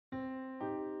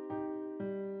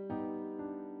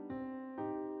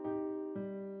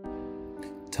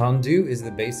Tendu is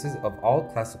the basis of all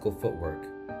classical footwork.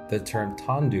 The term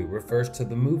tendu refers to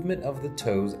the movement of the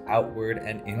toes outward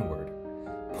and inward.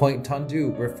 Point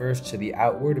tendu refers to the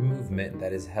outward movement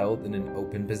that is held in an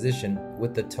open position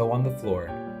with the toe on the floor,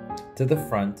 to the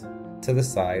front, to the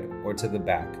side, or to the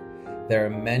back. There are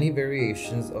many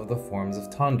variations of the forms of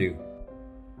tendu.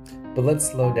 But let's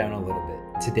slow down a little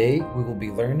bit. Today, we will be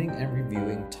learning and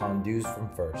reviewing tendus from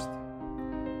first.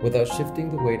 Without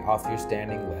shifting the weight off your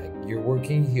standing leg, your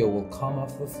working heel will come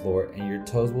off the floor and your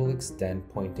toes will extend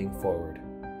pointing forward.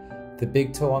 The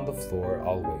big toe on the floor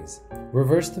always.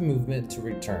 Reverse the movement to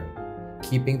return.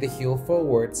 Keeping the heel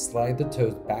forward, slide the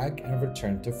toes back and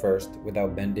return to first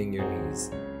without bending your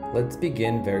knees. Let's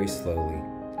begin very slowly.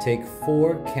 Take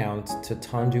 4 counts to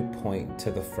tendu point to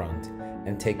the front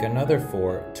and take another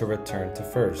 4 to return to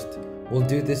first. We'll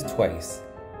do this twice.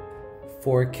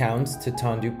 4 counts to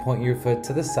tendu point your foot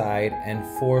to the side and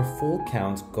 4 full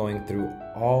counts going through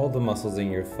all the muscles in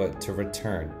your foot to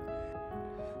return.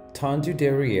 Tendu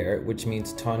derrière, which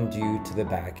means tendu to the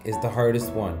back, is the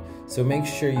hardest one, so make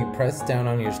sure you press down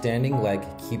on your standing leg,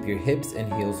 keep your hips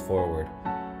and heels forward.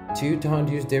 2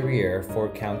 tendus derrière, 4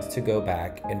 counts to go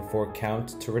back and 4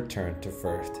 counts to return to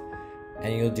first.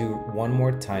 And you'll do one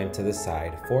more time to the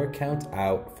side, 4 counts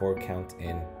out, 4 counts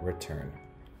in, return.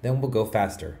 Then we'll go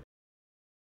faster.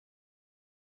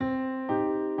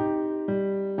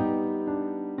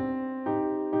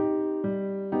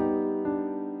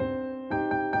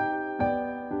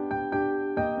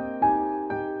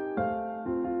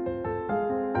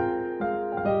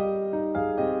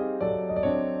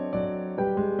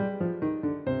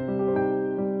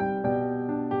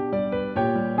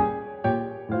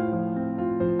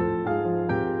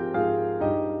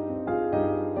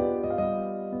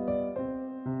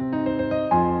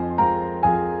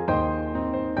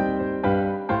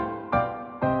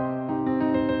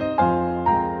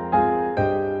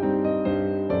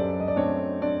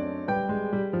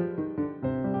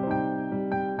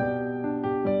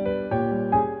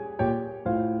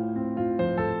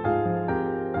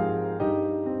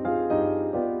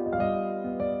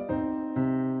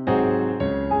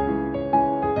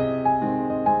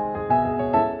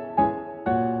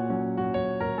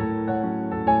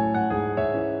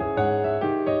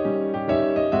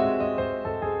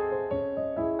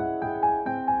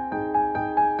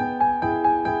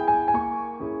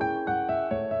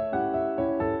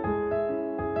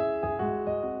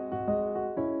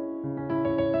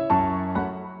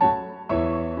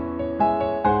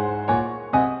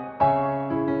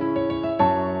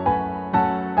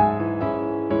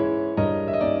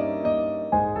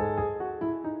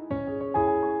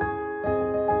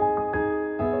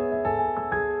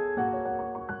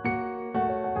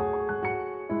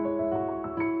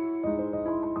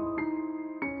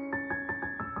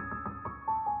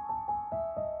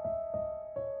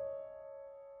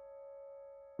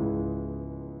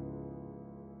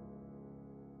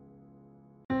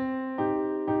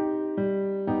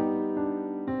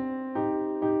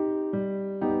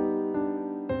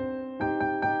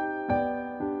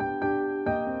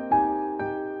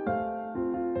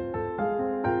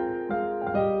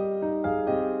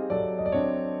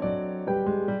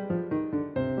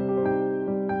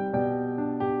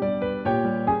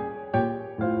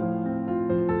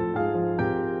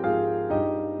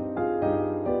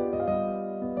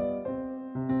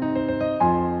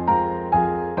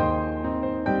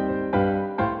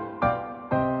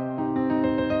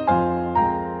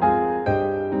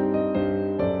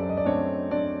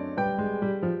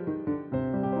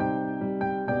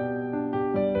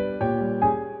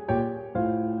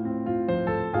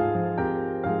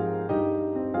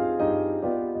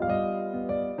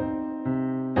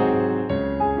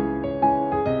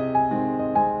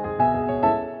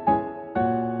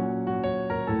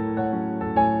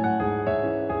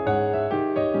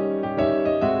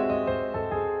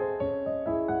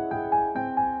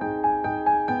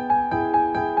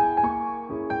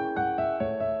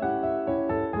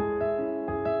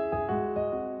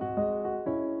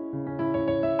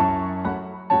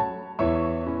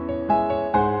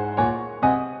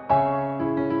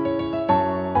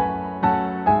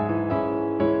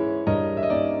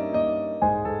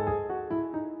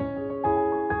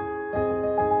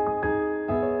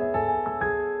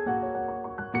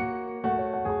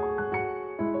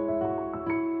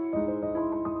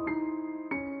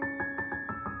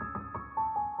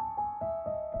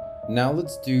 Now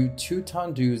let's do 2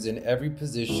 tendus in every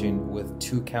position with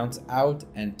 2 counts out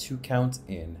and 2 counts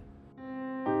in.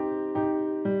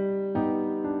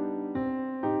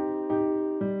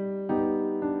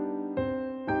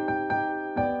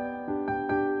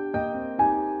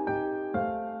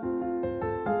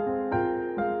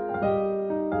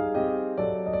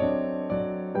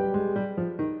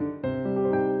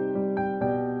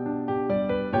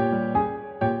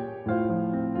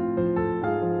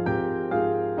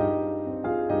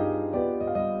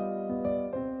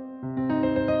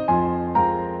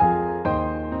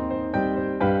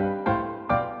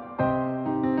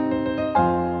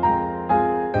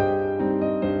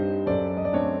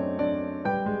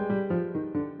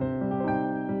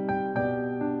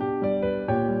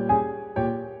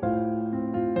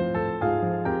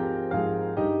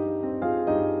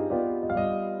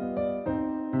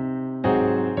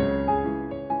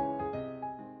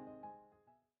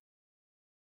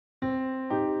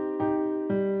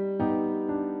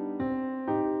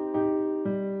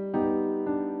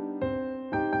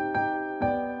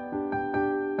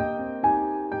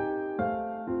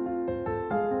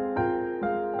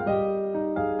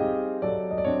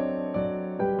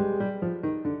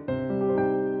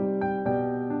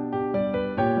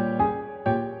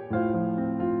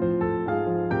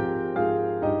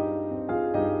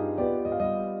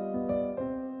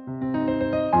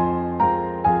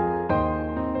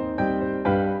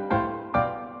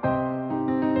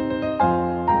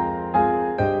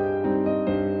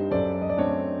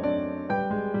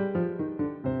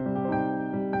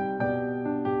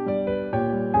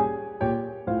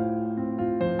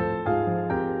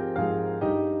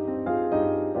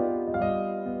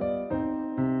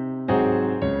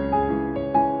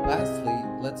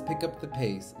 pick up the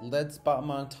pace. Let's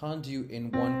battement tendu in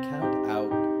 1 count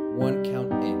out, 1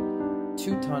 count in.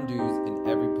 2 tendus in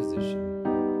every position.